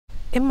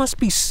It must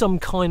be some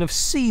kind of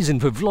season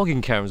for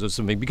vlogging cameras or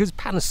something, because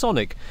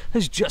Panasonic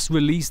has just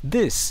released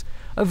this,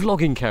 a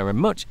vlogging camera,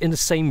 much in the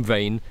same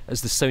vein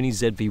as the Sony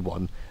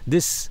ZV-1.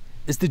 This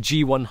is the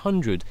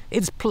G100.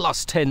 It's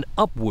plus 10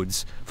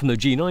 upwards from the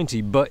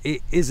G90, but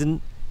it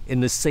isn't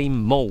in the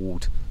same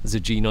mould as the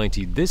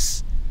G90.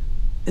 This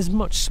is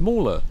much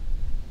smaller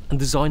and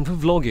designed for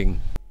vlogging.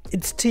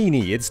 It's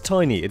teeny, it's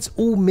tiny, it's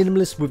all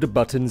minimalist with the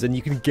buttons, and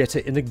you can get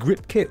it in a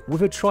grip kit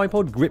with a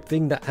tripod grip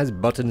thing that has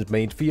buttons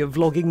made for your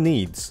vlogging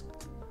needs.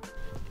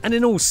 And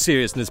in all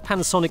seriousness,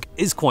 Panasonic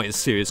is quite a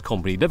serious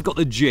company. They've got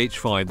the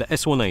GH5, the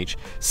S1H,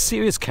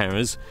 serious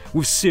cameras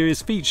with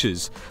serious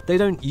features. They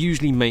don't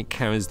usually make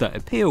cameras that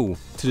appeal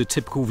to the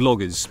typical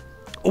vloggers,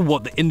 or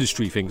what the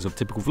industry thinks of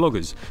typical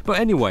vloggers. But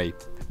anyway,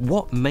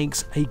 what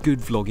makes a good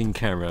vlogging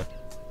camera?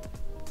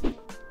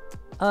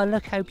 Oh,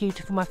 look how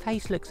beautiful my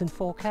face looks in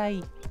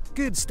 4K.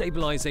 Good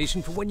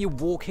stabilisation for when you're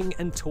walking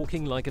and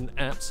talking like an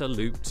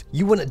absolute.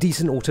 You want a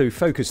decent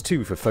autofocus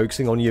too for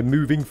focusing on your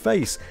moving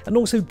face, and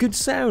also good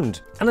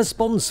sound. And a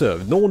sponsor,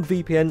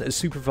 NordVPN, a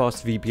super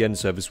fast VPN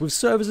service with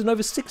servers in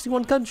over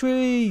 61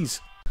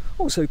 countries.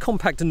 Also,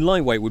 compact and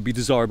lightweight would be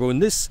desirable,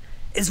 and this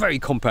is very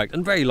compact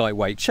and very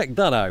lightweight. Check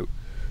that out.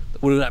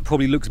 Although that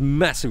probably looks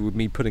massive with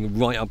me putting it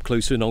right up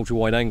close to an ultra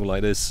wide angle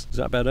like this. Is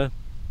that better?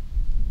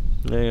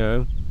 There you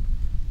go.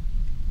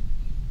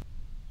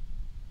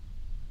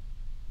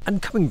 And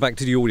coming back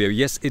to the audio,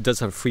 yes, it does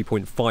have a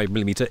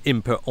 3.5mm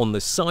input on the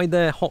side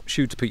there, hot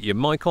shoe to put your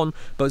mic on,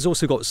 but it's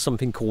also got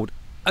something called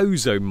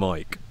Ozo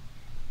mic.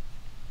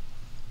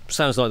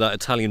 Sounds like that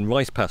Italian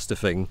rice pasta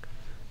thing,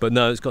 but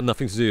no, it's got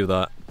nothing to do with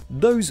that.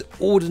 Those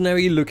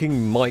ordinary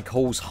looking mic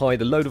holes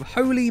hide a load of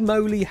holy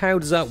moly, how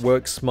does that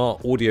work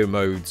smart audio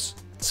modes.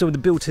 So with the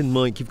built-in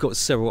mic, you've got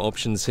several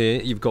options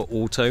here. You've got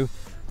auto,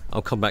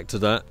 I'll come back to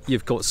that.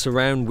 You've got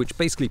surround, which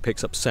basically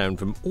picks up sound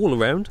from all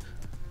around.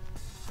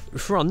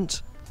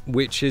 Front,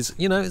 which is,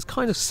 you know, it's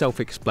kind of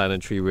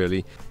self-explanatory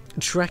really.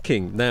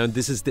 Tracking, now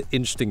this is the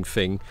interesting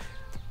thing,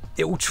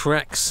 it will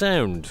track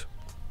sound.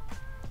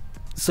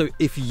 So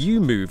if you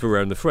move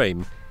around the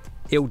frame,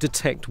 it will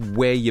detect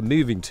where you're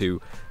moving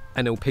to,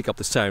 and it will pick up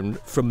the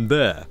sound from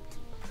there.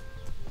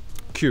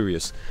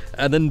 Curious.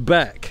 And then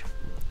back,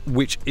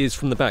 which is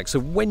from the back. So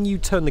when you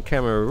turn the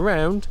camera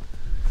around,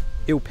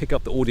 it will pick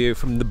up the audio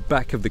from the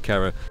back of the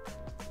camera.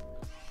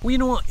 Well, you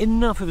know what,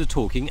 enough of the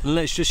talking, and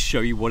let's just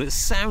show you what it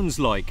sounds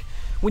like.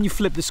 When you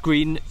flip the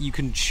screen, you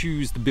can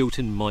choose the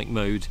built-in mic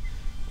mode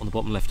on the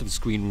bottom left of the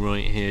screen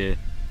right here.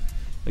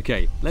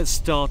 Okay, let's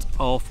start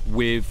off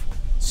with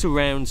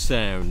surround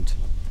sound.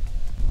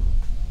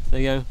 There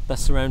you go,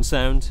 that's surround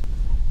sound.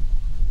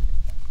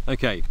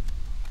 Okay,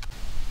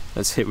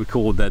 let's hit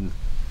record then.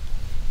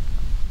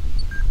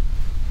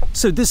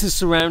 So this is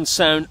surround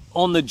sound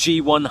on the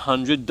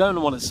G100. Don't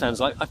know what it sounds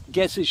like. I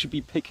guess it should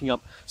be picking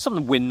up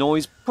some wind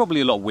noise,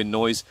 probably a lot of wind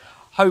noise.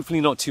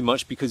 Hopefully not too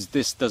much, because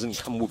this doesn't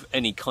come with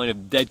any kind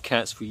of dead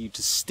cats for you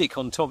to stick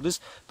on top of this,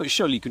 but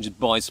surely you can just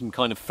buy some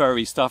kind of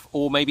furry stuff,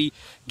 or maybe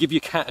give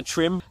your cat a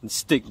trim and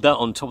stick that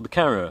on top of the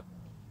camera.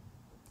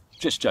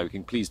 Just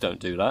joking, please don't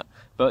do that.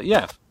 But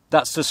yeah,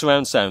 that's the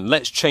surround sound.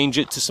 Let's change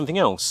it to something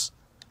else.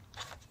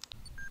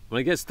 Well,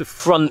 I guess the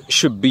front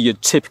should be your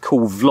typical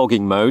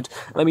vlogging mode.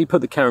 Let me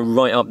put the camera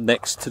right up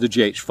next to the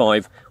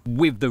GH5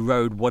 with the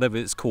Rode, whatever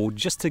it's called,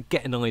 just to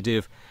get an idea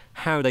of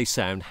how they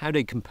sound, how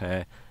they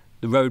compare.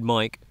 The Rode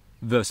mic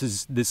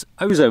versus this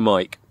Ozo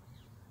mic,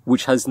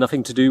 which has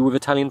nothing to do with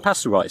Italian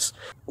pasta rice.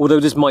 Although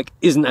this mic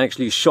isn't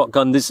actually a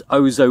shotgun, this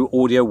Ozo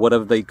audio,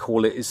 whatever they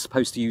call it, is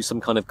supposed to use some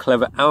kind of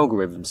clever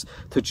algorithms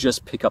to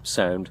just pick up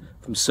sound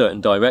from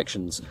certain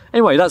directions.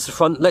 Anyway, that's the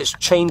front. Let's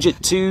change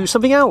it to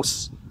something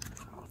else.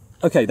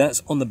 Okay,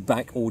 that's on the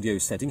back audio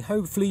setting.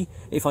 Hopefully,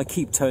 if I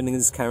keep turning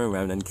this camera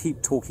around and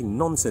keep talking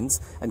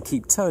nonsense and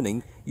keep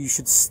turning, you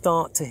should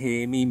start to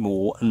hear me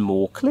more and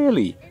more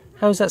clearly.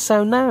 How's that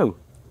sound now?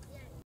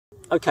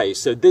 Okay,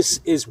 so this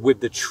is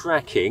with the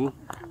tracking.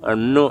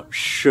 I'm not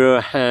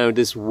sure how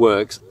this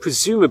works.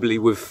 Presumably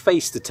with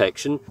face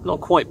detection. Not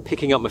quite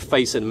picking up my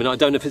face in a minute. I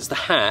don't know if it's the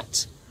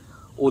hat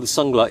or the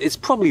sunglasses. It's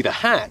probably the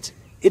hat.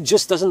 It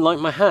just doesn't like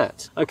my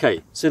hat.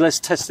 Okay, so let's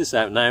test this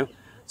out now.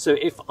 So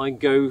if I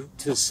go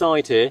to the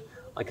side here,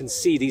 I can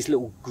see these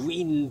little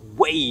green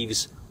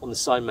waves on the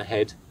side of my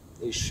head.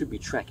 It should be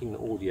tracking the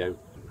audio.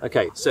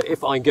 Okay, so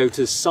if I go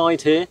to the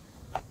side here,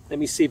 let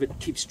me see if it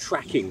keeps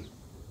tracking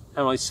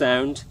how I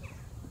sound.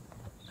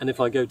 And if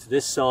I go to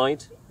this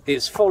side,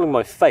 it's following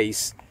my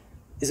face.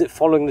 Is it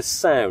following the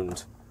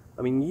sound?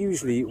 I mean,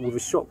 usually with a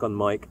shotgun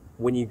mic,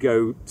 when you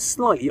go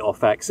slightly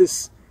off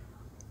axis,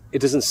 it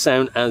doesn't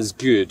sound as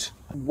good.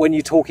 When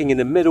you're talking in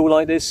the middle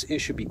like this, it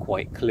should be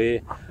quite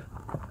clear.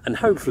 And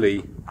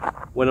hopefully,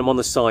 when I'm on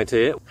the side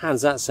here, how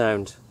does that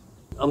sound?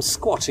 I'm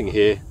squatting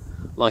here,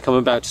 like I'm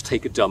about to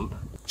take a dump.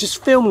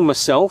 Just filming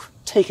myself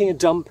taking a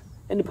dump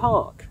in the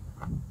park.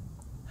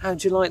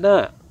 How'd you like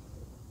that?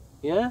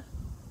 Yeah?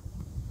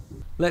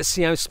 Let's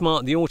see how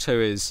smart the auto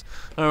is.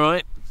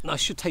 Alright, I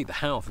should take the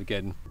hat off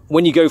again.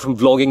 When you go from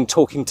vlogging,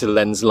 talking to the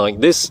lens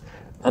like this,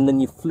 and then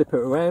you flip it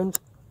around,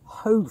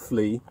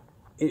 hopefully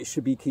it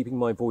should be keeping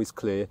my voice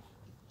clear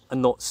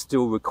and not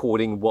still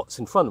recording what's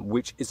in front,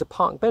 which is a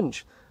park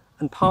bench.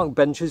 And park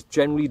benches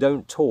generally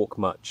don't talk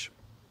much.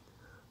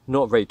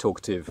 Not very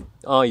talkative,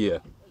 are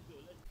you?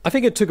 I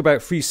think it took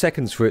about 3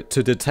 seconds for it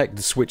to detect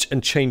the switch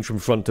and change from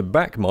front to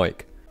back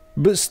mic.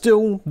 But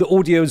still, the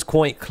audio is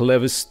quite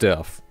clever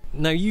stuff.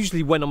 Now,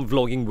 usually when I'm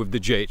vlogging with the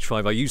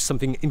GH5, I use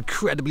something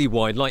incredibly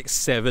wide, like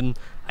 7,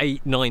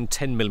 8, 9,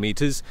 10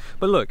 millimeters.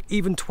 But look,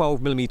 even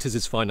 12 millimeters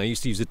is fine. I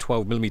used to use a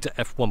 12 millimeter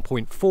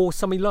f1.4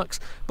 semi-lux,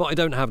 but I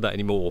don't have that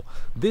anymore.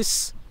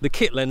 This, the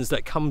kit lens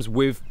that comes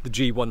with the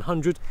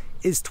G100,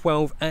 is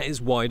 12 at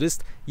its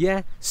widest.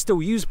 Yeah,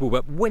 still usable,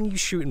 but when you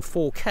shoot in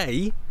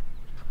 4K,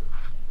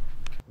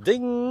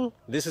 ding!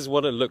 This is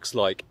what it looks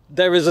like.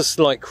 There is a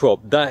slight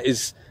crop. That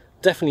is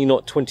definitely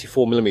not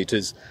 24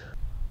 millimeters.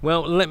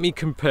 Well, let me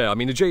compare. I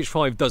mean, the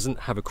GH5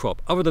 doesn't have a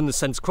crop. Other than the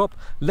sense crop,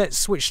 let's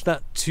switch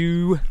that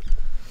to...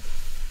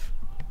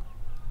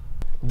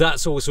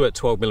 That's also at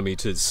 12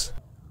 millimeters.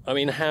 I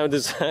mean, how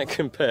does that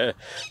compare?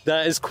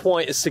 That is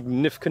quite a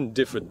significant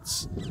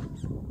difference.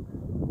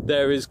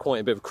 There is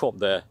quite a bit of crop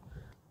there.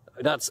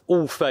 That's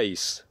all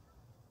face.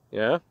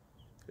 Yeah?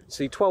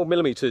 See, 12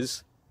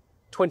 millimeters,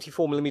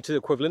 24 millimeter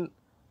equivalent,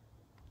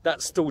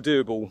 that's still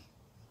doable.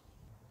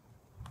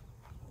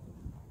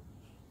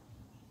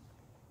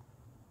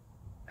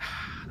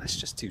 That's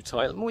just too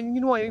tight. Well,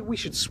 you know what? We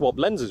should swap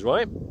lenses,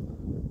 right?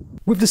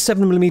 With the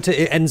 7mm,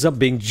 it ends up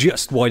being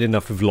just wide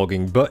enough for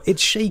vlogging, but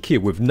it's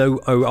shakier with no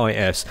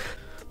OIS.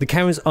 The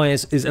camera's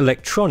IS is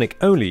electronic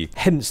only,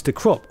 hence the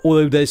crop,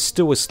 although there's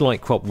still a slight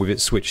crop with it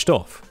switched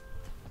off.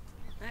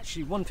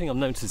 Actually, one thing I've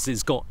noticed is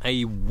it's got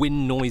a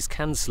wind noise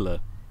canceller,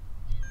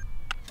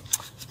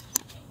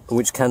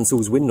 which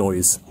cancels wind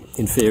noise,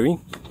 in theory.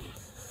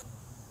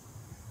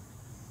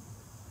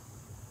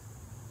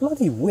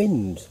 Bloody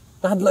wind!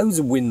 I had loads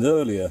of wind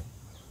earlier.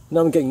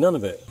 Now I'm getting none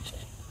of it.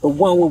 But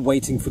while we're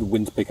waiting for the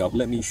wind to pick up,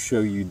 let me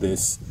show you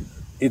this.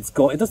 It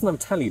doesn't have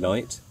tally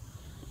light,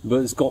 but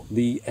it's got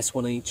the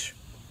S1H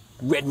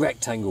red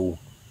rectangle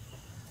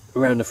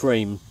around the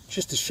frame,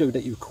 just to show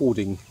that you're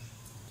recording.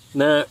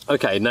 Now,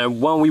 okay, now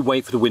while we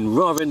wait for the wind,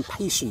 rather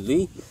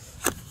impatiently,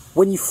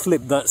 when you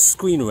flip that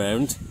screen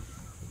around,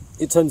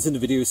 it turns into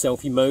video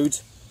selfie mode,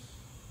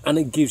 and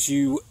it gives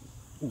you,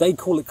 they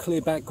call it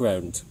clear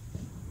background.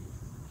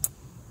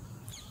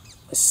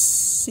 I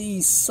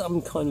see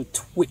some kind of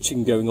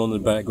twitching going on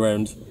in the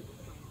background.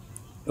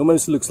 It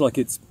almost looks like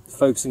it's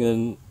focusing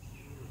and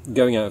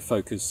going out of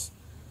focus.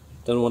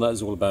 Don't know what that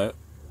is all about.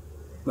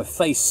 My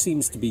face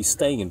seems to be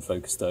staying in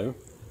focus though.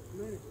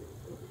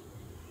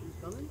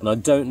 And I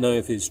don't know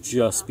if it's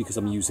just because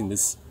I'm using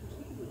this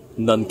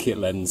non-kit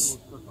lens.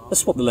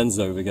 Let's swap the lenses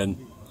over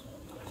again.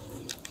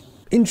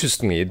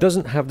 Interestingly, it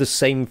doesn't have the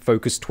same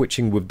focus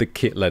twitching with the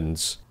kit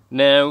lens.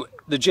 Now,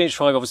 the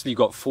GH5, obviously you've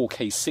got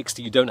 4K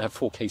 60, you don't have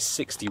 4K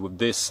 60 with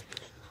this.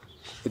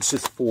 It's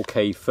just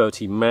 4K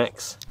 30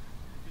 max.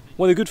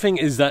 Well, the good thing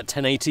is that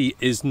 1080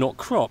 is not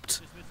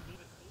cropped.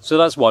 So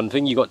that's one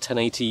thing, you got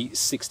 1080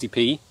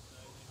 60p.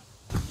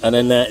 And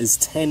then there is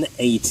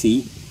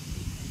 1080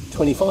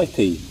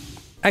 25p.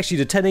 Actually,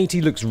 the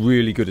 1080 looks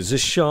really good. It's a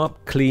sharp,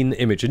 clean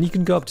image, and you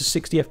can go up to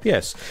 60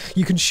 FPS.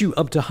 You can shoot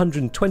up to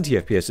 120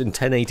 FPS in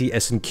 1080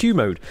 S&Q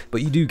mode,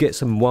 but you do get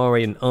some wire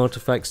and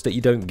artifacts that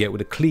you don't get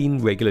with a clean,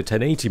 regular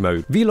 1080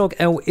 mode. Vlog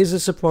L is a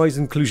surprise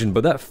inclusion,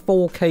 but that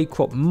 4K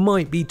crop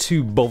might be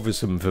too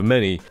bothersome for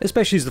many,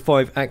 especially as the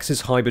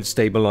 5-axis hybrid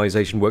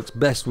stabilization works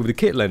best with the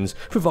kit lens,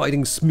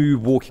 providing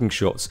smooth walking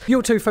shots. The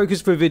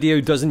autofocus for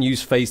video doesn't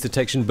use face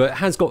detection, but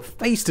has got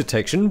face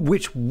detection,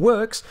 which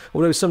works,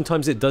 although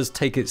sometimes it does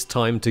take its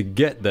time to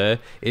get there.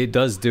 It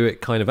does do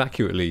it kind of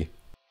accurately.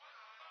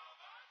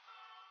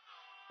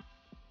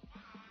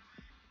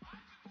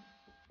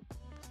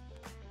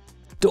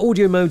 The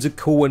audio modes are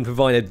cool and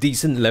provide a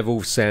decent level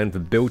of sound for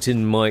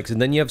built-in mics,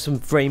 and then you have some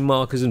frame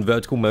markers and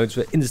vertical modes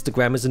for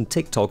Instagrammers and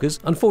TikTokers.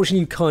 Unfortunately,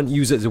 you can't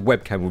use it as a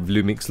webcam with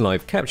Lumix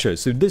Live Capture,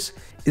 so this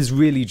is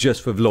really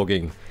just for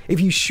vlogging.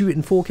 If you shoot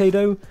in 4K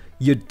though,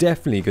 you're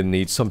definitely going to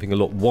need something a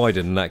lot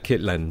wider than that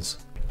kit lens.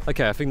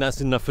 Okay, I think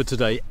that's enough for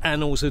today,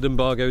 and also the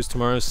embargoes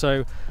tomorrow,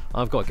 so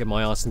I've got to get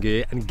my arse in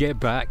gear and get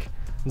back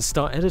and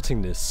start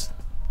editing this.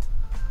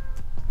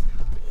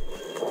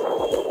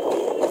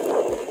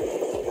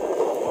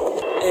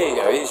 There you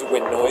go, here's your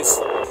wind noise.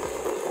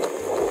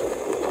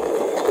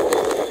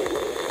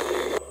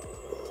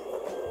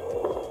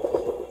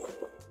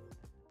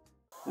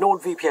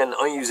 NordVPN,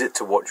 I use it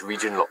to watch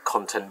region-locked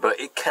content, but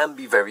it can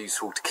be very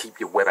useful to keep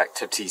your web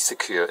activity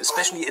secure,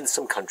 especially in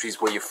some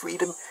countries where your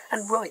freedom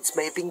and rights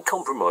may have been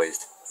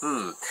compromised.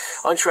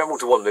 I travel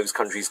to one of those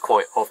countries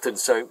quite often,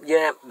 so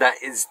yeah,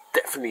 that is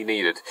definitely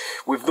needed.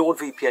 With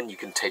NordVPN, you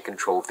can take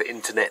control of the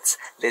internet.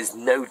 There's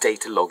no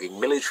data logging,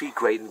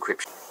 military-grade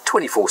encryption,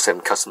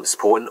 24/7 customer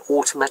support, and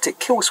automatic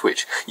kill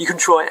switch. You can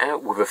try it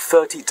out with a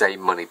 30-day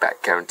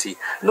money-back guarantee,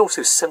 and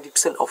also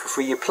 70% off a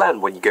 3-year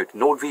plan when you go to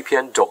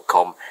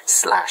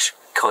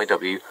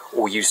nordvpn.com/KaiW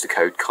or use the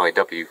code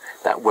KaiW.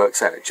 That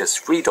works out at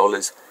just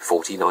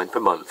 $3.49 per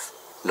month.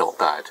 Not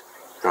bad.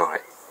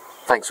 Alright,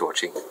 thanks for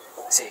watching.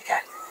 See you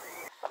again.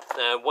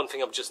 Now, one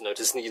thing I've just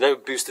noticed, you know,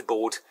 boosted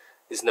board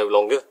is no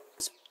longer.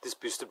 This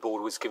boosted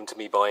board was given to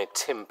me by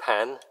Tim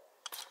Pan.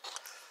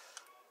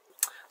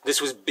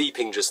 This was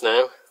beeping just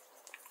now.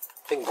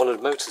 I think one of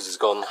the motors is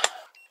gone.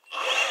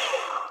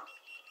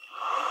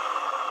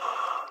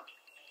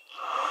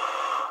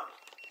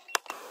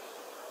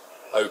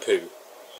 Oh poo.